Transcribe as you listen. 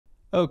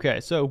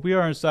Okay, so we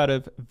are inside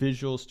of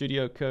Visual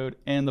Studio Code,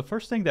 and the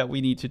first thing that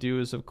we need to do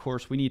is, of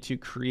course, we need to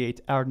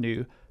create our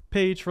new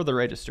page for the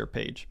register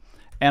page.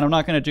 And I'm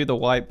not going to do the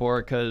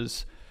whiteboard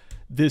because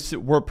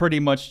we're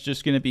pretty much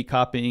just going to be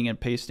copying and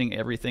pasting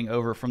everything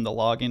over from the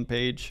login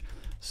page.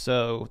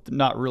 So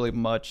not really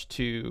much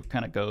to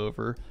kind of go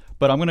over.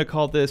 But I'm going to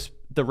call this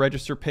the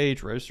register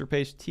page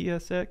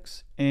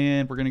TSX,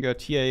 and we're going to go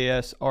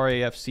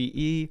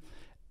TASRAFCE,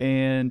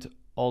 and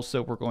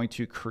also we're going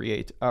to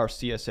create our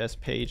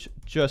CSS page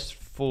just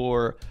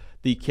for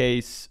the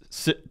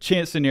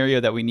chance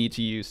scenario that we need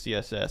to use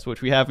CSS,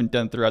 which we haven't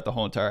done throughout the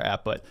whole entire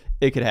app, but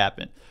it could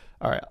happen.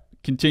 All right,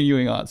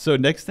 continuing on. So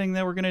next thing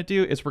that we're going to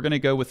do is we're going to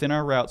go within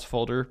our routes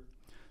folder.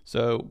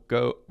 So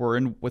we're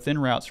within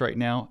routes right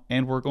now,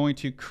 and we're going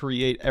to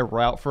create a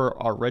route for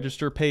our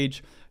register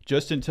page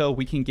just until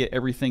we can get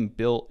everything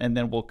built, and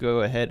then we'll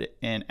go ahead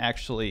and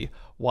actually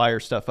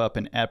wire stuff up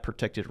and add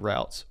protected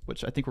routes,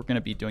 which I think we're going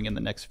to be doing in the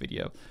next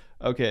video.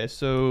 Okay,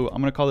 so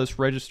I'm going to call this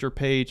register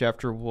page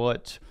after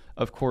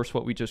of course,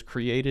 what we just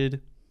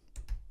created.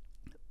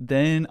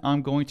 Then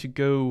I'm going to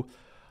go,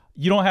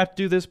 you don't have to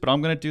do this, but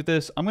I'm going to do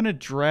this. I'm going to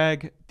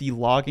drag the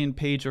login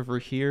page over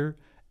here,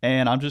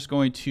 and I'm just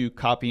going to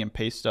copy and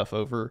paste stuff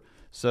over.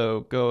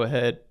 So go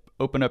ahead,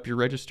 open up your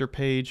register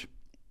page.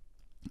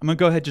 I'm going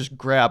to go ahead and just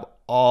grab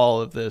all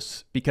of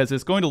this because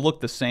it's going to look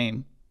the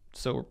same.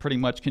 So we pretty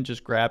much can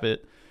just grab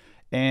it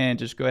and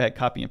just go ahead,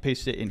 copy and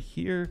paste it in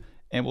here,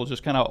 and we'll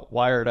just kind of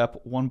wire it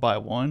up one by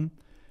one.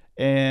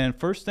 And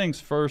first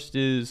things first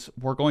is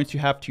we're going to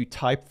have to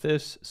type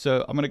this.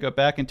 So I'm going to go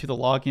back into the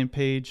login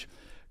page,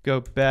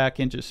 go back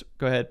and just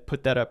go ahead,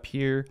 put that up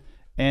here.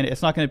 And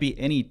it's not going to be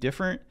any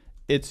different.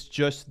 It's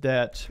just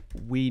that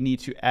we need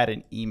to add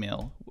an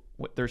email.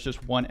 There's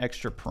just one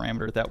extra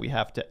parameter that we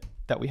have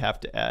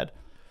to add.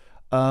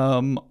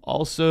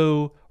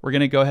 Also, we're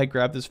going to go ahead and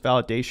grab this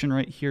validation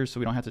right here so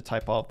we don't have to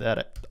type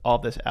all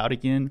this out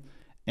again.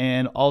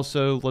 And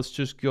also, let's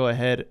just go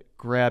ahead,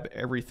 grab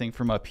everything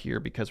from up here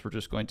because we're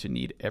just going to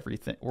need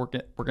everything. We're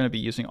going to be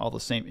using all the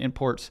same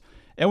imports,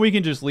 and we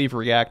can just leave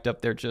React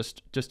up there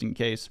just in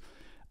case.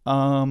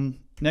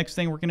 Next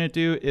thing we're going to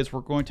do is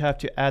we're going to have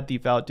to add the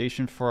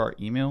validation for our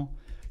email.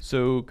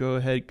 So go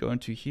ahead, go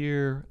into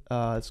here.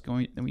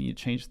 Then we need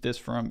to change this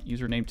from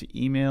username to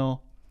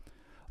email.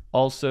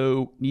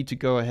 Also need to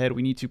go ahead,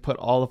 we need to put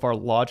all of our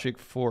logic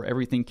for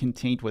everything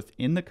contained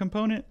within the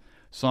component.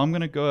 So I'm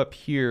going to go up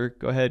here,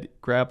 go ahead,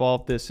 grab all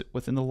of this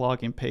within the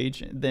login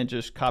page, and then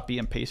just copy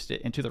and paste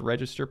it into the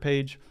register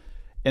page.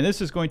 And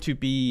this is going to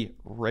be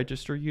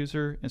register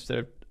user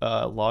instead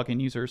of login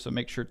user. So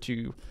make sure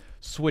to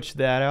switch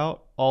that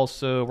out.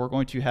 Also, we're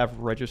going to have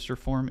register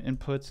form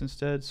inputs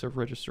instead. So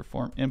register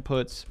form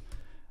inputs,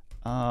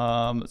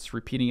 it's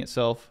repeating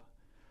itself.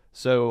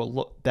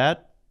 So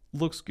that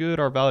looks good.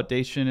 Our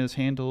validation is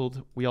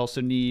handled. We also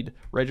need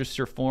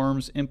register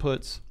forms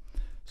inputs.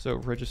 So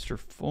register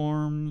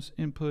forms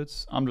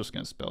inputs. I'm just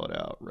going to spell it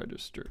out.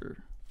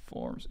 Register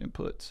forms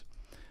inputs.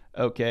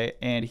 Okay,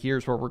 and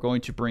here's where we're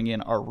going to bring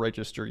in our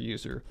register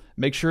user.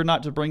 Make sure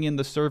not to bring in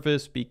the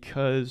service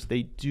because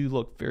they do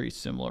look very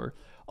similar.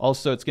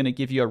 Also, it's going to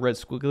give you a red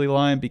squiggly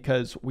line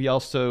because we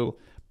also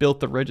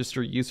built the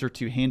register user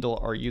to handle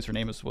our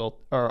username as well,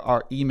 or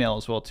our email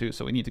as well too.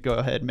 So we need to go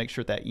ahead and make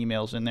sure that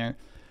email's in there.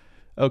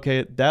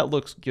 Okay, that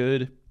looks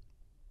good.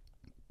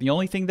 The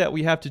only thing that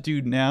we have to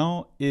do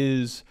now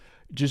is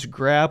just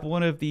grab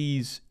one of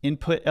these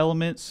input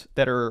elements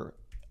that are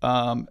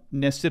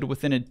nested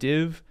within a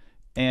div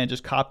and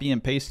just copy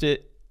and paste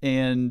it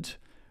and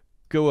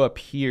go up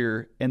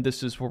here. And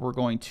this is where we're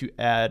going to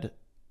add,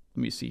 let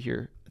me see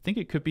here. I think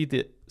it could be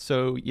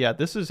so yeah,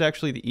 this is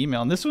actually the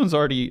email, and this one's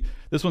already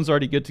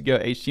good to go.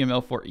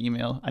 HTML for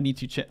email. I'm going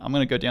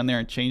to go down there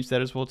and change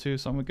that as well too.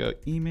 So I'm going to go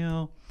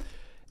email.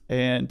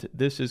 And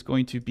this is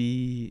going to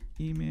be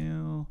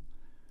email.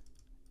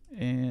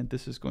 And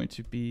this is going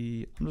to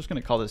be, I'm just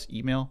going to call this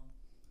email.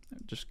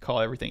 Just call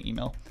everything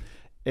email.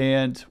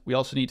 And we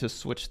also need to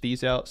switch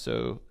these out.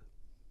 So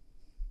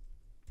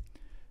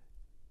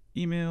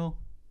email.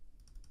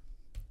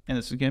 And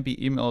this is going to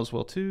be email as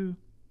well too.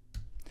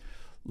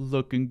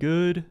 Looking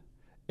good.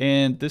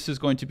 And this is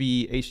going to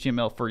be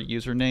HTML for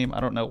username. I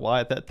don't know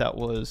why that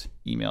was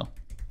email.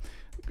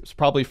 It's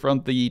probably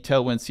from the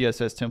Tailwind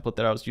CSS template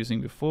that I was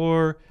using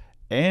before.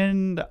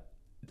 And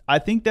I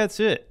think that's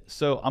it.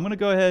 So I'm going to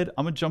go ahead.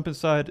 I'm going to jump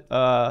inside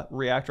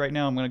React right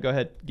now. I'm going to go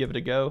ahead and give it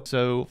a go.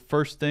 So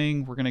first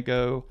thing I'm going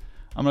to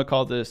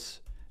call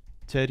this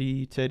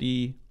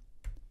Teddy3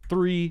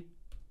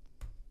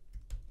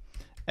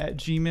 at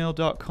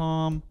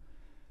gmail.com.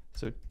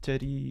 So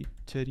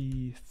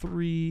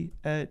Teddy3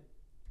 at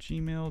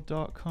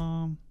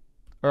gmail.com.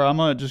 Or I'm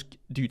going to just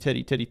do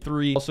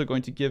Teddy3. Also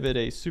going to give it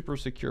a super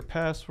secure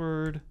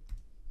password.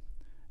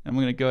 I'm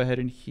going to go ahead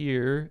in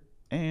here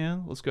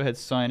and let's go ahead and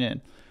sign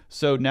in.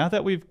 So now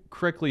that we've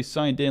correctly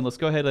signed in, let's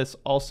go ahead. Let's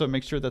also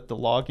make sure that the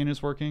login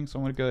is working. So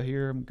I'm going to go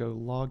here. I'm going to go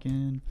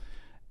login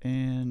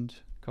and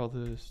call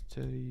this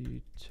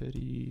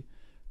Teddy3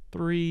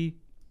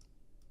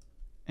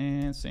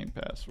 and same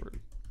password.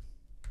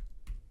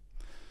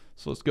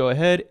 So let's go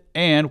ahead,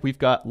 and we've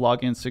got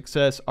login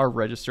success. Our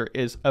register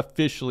is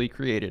officially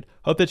created.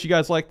 Hope that you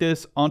guys like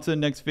this. On to the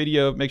next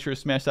video. Make sure to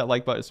smash that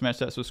like button, smash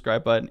that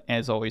subscribe button.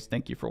 As always,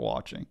 thank you for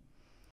watching.